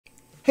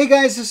Hey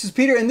guys, this is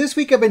Peter, and this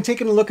week I've been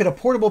taking a look at a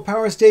portable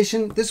power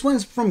station. This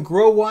one's from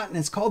Growatt, and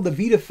it's called the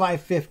VITA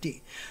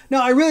 550.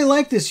 Now, I really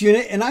like this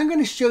unit, and I'm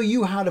going to show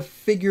you how to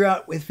figure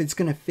out if it's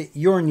going to fit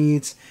your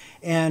needs,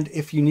 and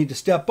if you need to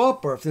step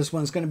up, or if this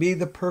one's going to be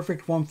the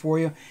perfect one for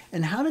you,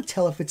 and how to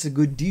tell if it's a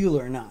good deal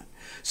or not.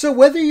 So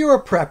whether you're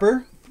a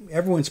prepper,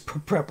 everyone's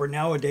prepper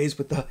nowadays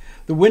with the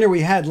winter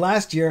we had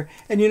last year.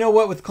 And you know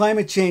what? With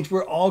climate change,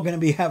 we're all going to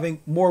be having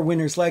more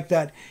winters like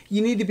that.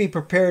 You need to be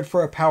prepared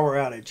for a power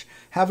outage.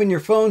 Having your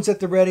phones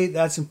at the ready,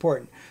 that's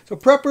important. So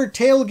prepper,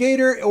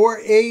 tailgater, or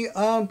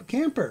a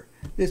camper.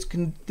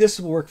 This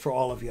will work for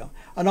all of you.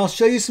 And I'll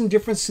show you some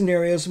different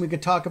scenarios and we can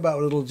talk about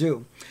what it'll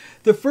do.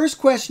 The first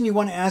question you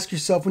want to ask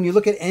yourself when you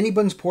look at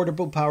anyone's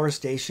portable power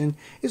station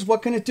is,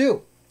 what can it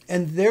do?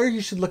 And there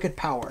you should look at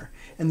power,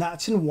 and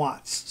that's in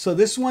watts. So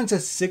this one's a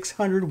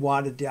 600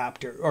 watt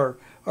adapter or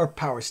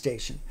power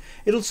station.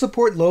 It'll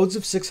support loads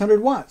of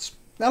 600 watts.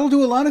 That'll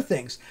do a lot of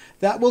things.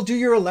 That will do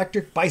your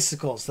electric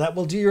bicycles. That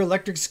will do your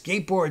electric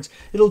skateboards.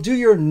 It'll do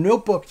your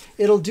notebook.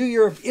 It'll do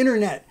your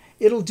internet.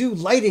 It'll do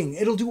lighting.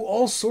 It'll do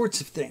all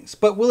sorts of things.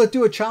 But will it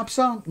do a chop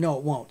saw? No,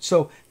 it won't.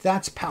 So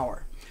that's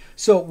power.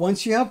 So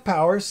once you have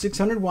power,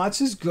 600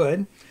 watts is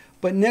good.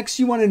 But next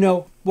you want to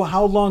know, well,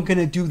 how long can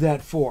it do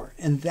that for?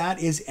 And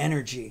that is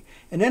energy.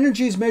 And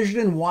energy is measured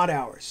in watt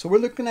hours. So we're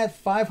looking at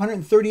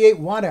 538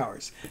 watt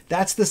hours.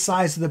 That's the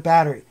size of the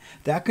battery.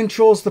 That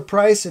controls the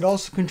price. It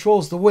also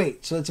controls the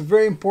weight. So it's a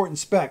very important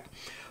spec.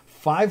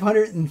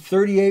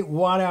 538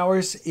 watt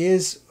hours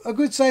is a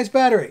good size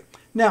battery.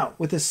 Now,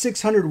 with a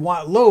 600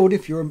 watt load,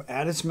 if you're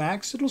at its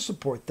max, it'll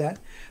support that.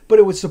 But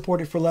it would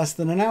support it for less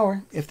than an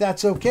hour. If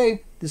that's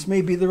okay, this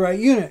may be the right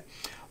unit.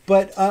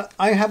 But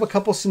I have a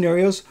couple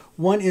scenarios.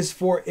 One is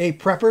for a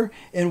prepper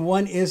and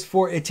one is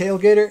for a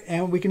tailgater.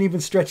 And we can even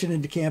stretch it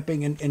into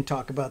camping and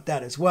talk about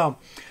that as well.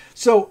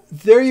 So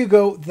there you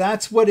go.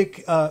 That's what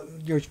it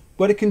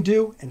can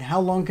do and how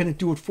long can it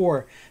do it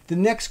for. The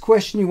next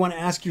question you want to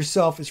ask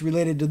yourself is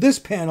related to this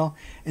panel,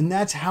 and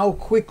that's how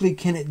quickly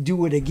can it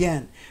do it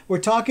again. We're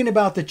talking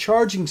about the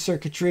charging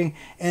circuitry,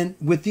 and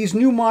with these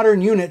new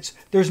modern units,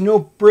 there's no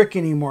brick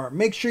anymore.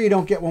 Make sure you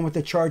don't get one with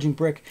a charging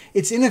brick.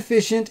 It's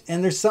inefficient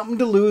and there's something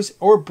to lose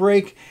or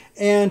break,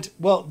 and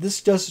well,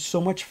 this does it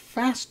so much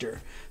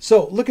faster.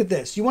 So look at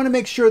this. You want to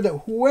make sure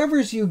that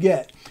whoever's you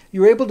get,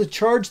 you're able to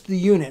charge the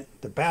unit,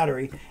 the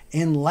battery,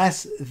 in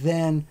less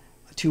than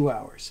 2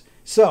 hours.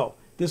 So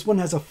this one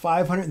has a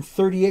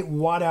 538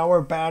 watt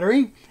hour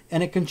battery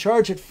and it can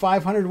charge at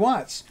 500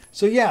 watts.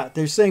 So yeah,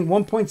 they're saying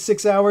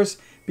 1.6 hours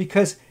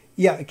because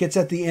yeah, it gets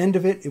at the end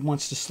of it. It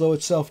wants to slow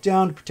itself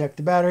down to protect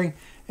the battery.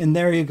 And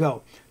there you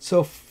go.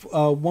 So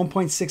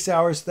 1.6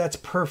 hours, that's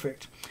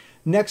perfect.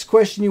 Next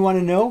question you want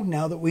to know,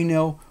 now that we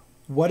know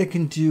what it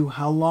can do,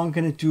 how long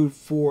can it do it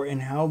for,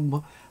 and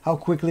how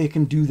quickly it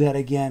can do that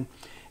again,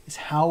 is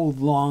how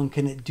long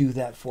can it do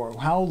that for?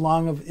 How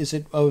long of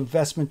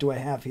investment do I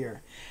have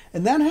here?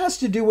 And that has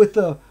to do with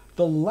the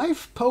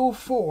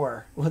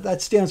LiFePO4. Well,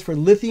 that stands for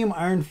lithium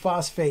iron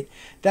phosphate.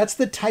 That's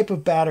the type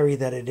of battery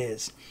that it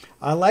is.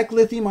 I like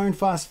lithium iron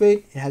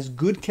phosphate. It has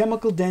good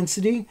chemical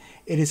density.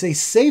 It is a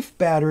safe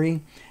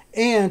battery.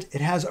 And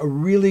it has a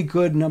really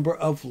good number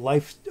of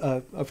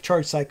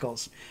charge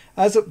cycles.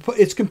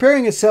 It's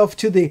comparing itself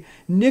to the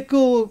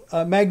nickel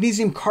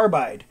magnesium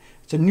carbide.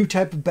 It's a new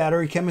type of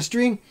battery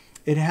chemistry.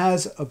 It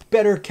has a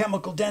better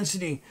chemical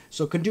density,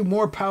 so it can do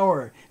more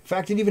power. In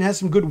fact, it even has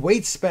some good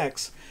weight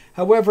specs.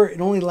 However,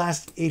 it only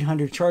lasts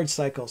 800 charge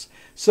cycles.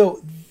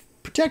 So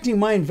protecting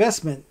my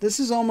investment, this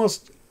is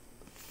almost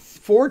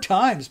 4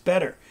 times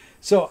better.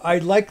 So I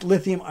like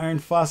lithium iron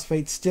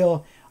phosphate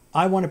still.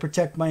 I want to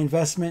protect my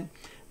investment.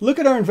 Look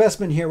at our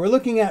investment here. We're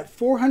looking at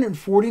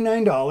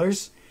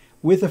 $449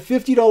 with a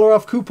 $50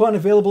 off coupon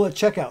available at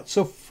checkout.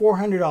 So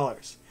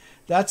 $400.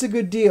 That's a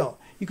good deal.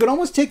 You could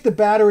almost take the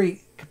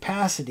battery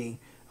capacity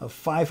of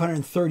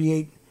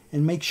 538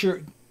 and make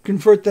sure,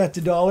 convert that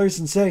to dollars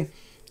and say,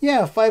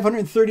 yeah,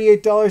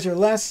 $538 or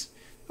less.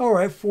 All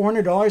right,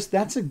 $400.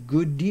 That's a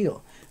good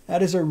deal.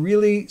 That is a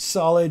really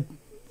solid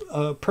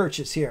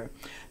purchase here.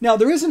 Now,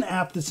 there is an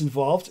app that's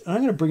involved, and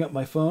I'm going to bring up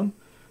my phone.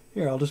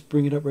 Here, I'll just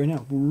bring it up right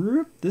now.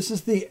 This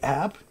is the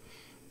app,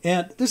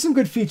 and there's some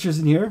good features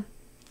in here.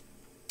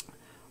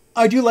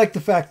 I do like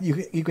the fact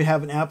that you could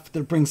have an app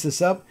that brings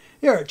this up.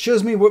 Here, it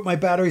shows me what my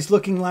battery's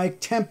looking like,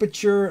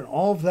 temperature, and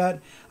all of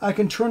that. I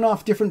can turn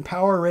off different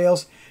power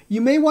rails.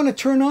 You may want to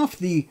turn off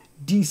the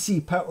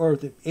DC power or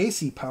the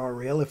AC power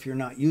rail if you're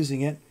not using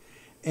it.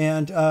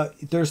 And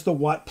there's the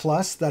Watt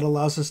Plus that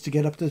allows us to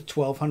get up to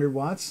 1200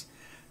 watts.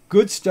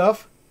 Good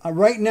stuff.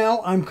 Right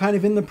now, I'm kind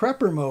of in the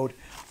prepper mode.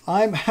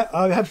 I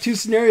have 2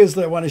 scenarios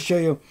that I want to show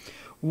you.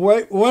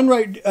 One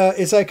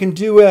is I can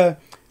do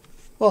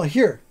well,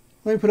 here,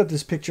 let me put up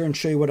this picture and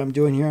show you what I'm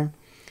doing here.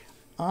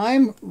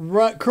 I'm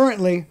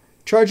currently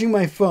charging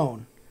my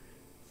phone.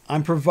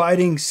 I'm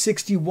providing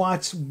 60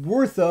 watts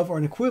worth of, or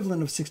an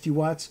equivalent of 60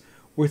 watts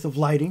worth of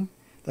lighting.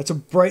 That's a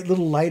bright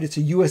little light. It's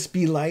a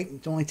USB light.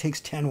 It only takes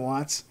 10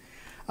 watts.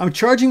 I'm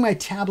charging my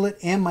tablet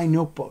and my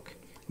notebook.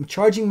 I'm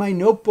charging my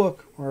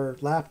notebook or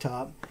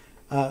laptop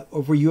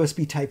over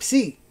USB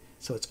Type-C.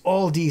 So it's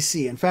all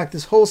DC. In fact,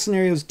 this whole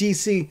scenario is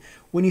DC.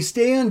 When you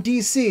stay on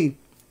DC,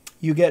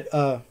 you get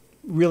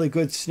really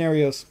good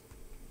scenarios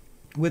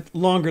with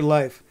longer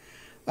life.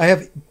 I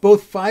have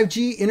both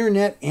 5G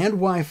internet and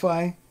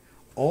Wi-Fi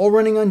all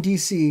running on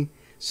DC,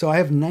 so I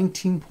have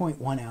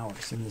 19.1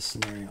 hours in this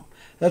scenario.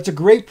 That's a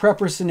great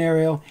prepper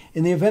scenario.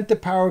 In the event the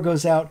power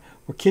goes out,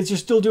 where kids are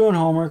still doing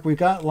homework, we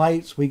got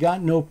lights, we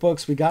got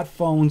notebooks, we got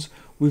phones,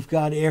 we've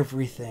got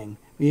everything.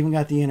 We even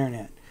got the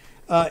internet.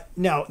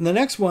 Now, the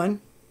next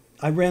one,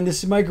 I ran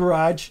this in my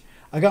garage.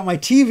 I got my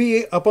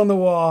TV up on the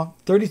wall,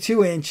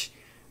 32-inch,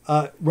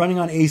 running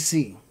on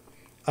AC.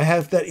 I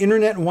have that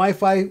internet and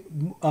Wi-Fi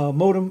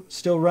modem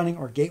still running,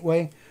 or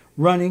gateway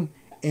running,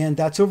 and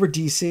that's over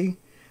DC.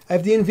 I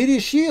have the NVIDIA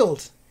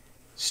Shield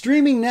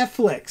streaming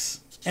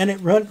Netflix, and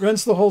it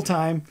runs the whole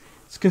time.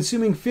 It's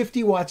consuming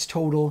 50 watts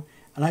total,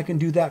 and I can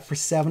do that for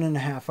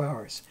 7.5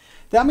 hours.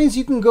 That means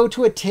you can go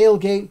to a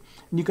tailgate,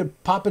 and you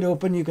could pop it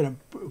open. You can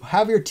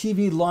have your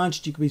TV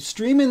launched. You could be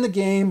streaming the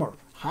game or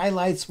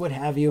highlights, what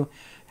have you.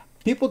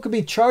 People could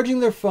be charging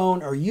their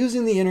phone or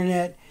using the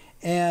internet,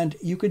 and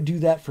you could do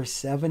that for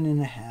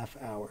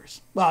 7.5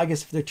 hours. Well, I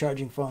guess if they're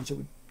charging phones, it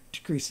would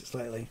decrease it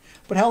slightly.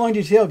 But how long do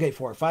you tailgate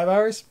for? 5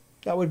 hours?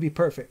 That would be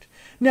perfect.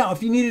 Now,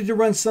 if you needed to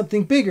run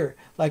something bigger,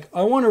 like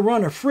I want to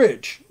run a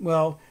fridge,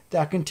 well,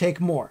 that can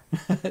take more.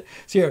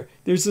 So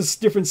there's this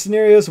different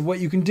scenarios of what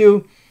you can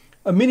do.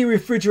 A mini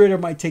refrigerator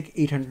might take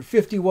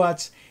 850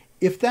 watts.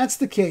 If that's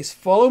the case,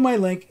 follow my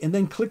link and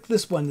then click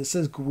this one that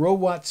says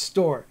Growatt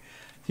Store.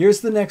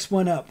 Here's the next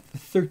one up, the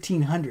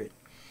 1300.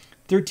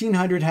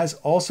 1300 has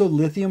also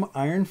lithium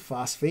iron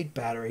phosphate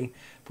battery,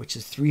 which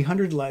is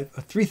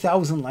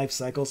 3,000 life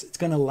cycles. It's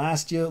going to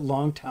last you a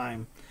long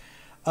time.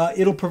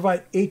 It'll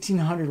provide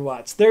 1,800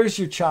 watts. There's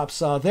your chop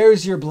saw.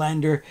 There's your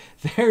blender.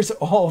 There's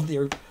all of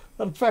your,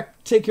 in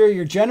fact, take care of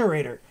your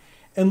generator.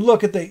 And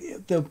look at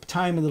the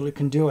time that it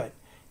can do it.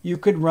 You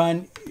could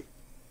run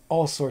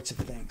all sorts of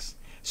things.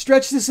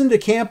 Stretch this into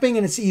camping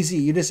and it's easy.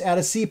 You just add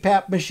a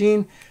CPAP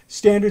machine.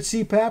 Standard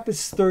CPAP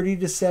is 30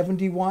 to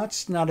 70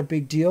 watts. Not a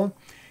big deal.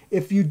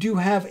 If you do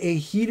have a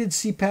heated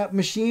CPAP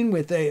machine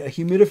with a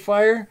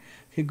humidifier,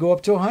 it could go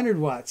up to 100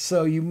 watts.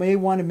 So you may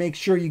want to make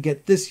sure you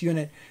get this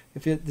unit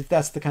if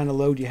that's the kind of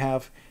load you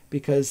have,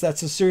 because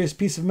that's a serious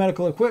piece of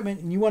medical equipment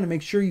and you want to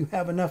make sure you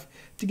have enough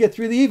to get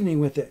through the evening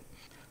with it.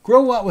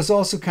 Growatt was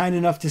also kind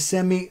enough to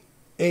send me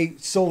a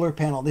solar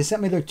panel. They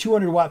sent me their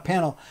 200 watt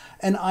panel,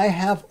 and I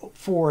have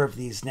 4 of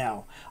these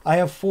now. I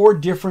have 4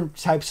 different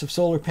types of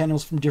solar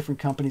panels from different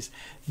companies.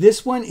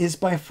 This one is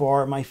by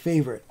far my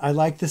favorite. I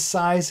like the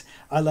size,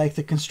 I like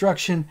the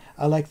construction,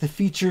 I like the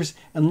features,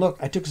 and look,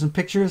 I took some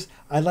pictures.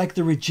 I like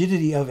the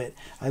rigidity of it.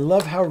 I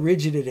love how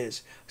rigid it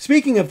is.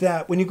 Speaking of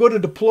that, when you go to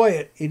deploy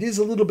it, it is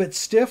a little bit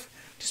stiff.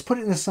 Just put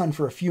it in the sun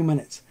for a few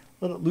minutes.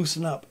 Let it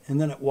loosen up, and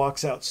then it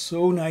walks out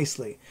so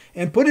nicely.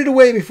 And put it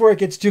away before it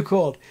gets too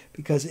cold,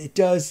 because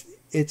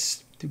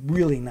it's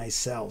really nice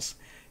cells.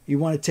 You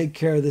want to take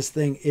care of this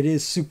thing. It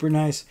is super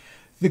nice.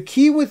 The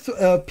key with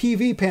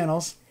PV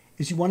panels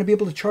is you want to be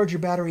able to charge your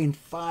battery in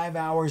 5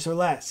 hours or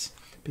less,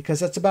 because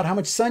that's about how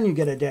much sun you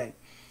get a day.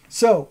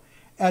 So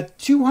at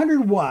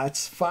 200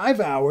 watts,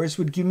 5 hours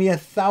would give me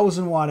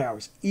 1,000 watt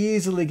hours.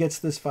 Easily gets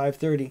this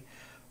 530.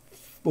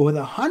 But with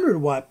a 100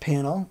 watt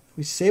panel,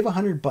 we save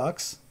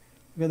 $100.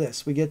 Look at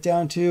this. We get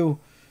down to,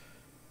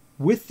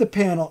 with the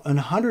panel,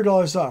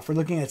 $100 off. We're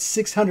looking at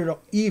 $600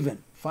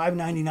 even,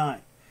 $599.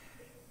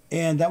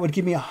 And that would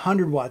give me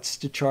 100 watts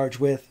to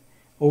charge with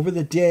over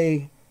the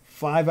day,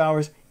 5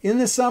 hours. In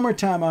the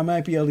summertime, I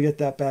might be able to get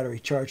that battery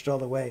charged all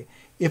the way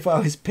if I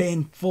was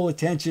paying full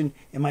attention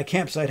and my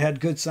campsite had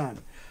good sun.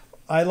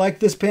 I like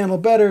this panel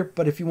better,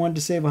 but if you wanted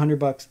to save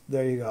 $100,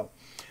 there you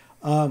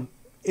go.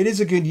 It is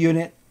a good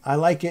unit. I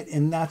like it,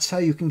 and that's how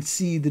you can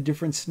see the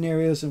different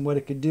scenarios and what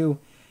it could do.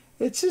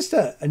 It's just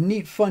a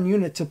neat, fun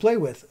unit to play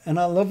with. And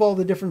I love all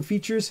the different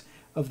features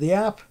of the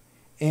app.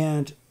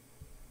 And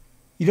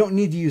you don't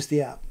need to use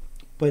the app.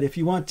 But if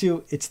you want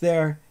to, it's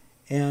there.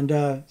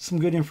 And some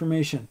good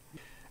information.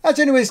 That's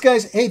anyways,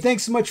 guys. Hey,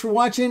 thanks so much for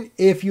watching.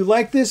 If you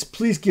like this,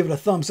 please give it a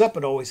thumbs up.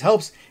 It always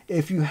helps.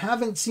 If you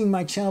haven't seen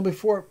my channel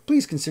before,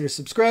 please consider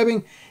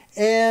subscribing.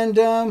 And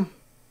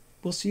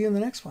we'll see you in the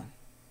next one.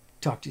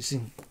 Talk to you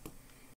soon.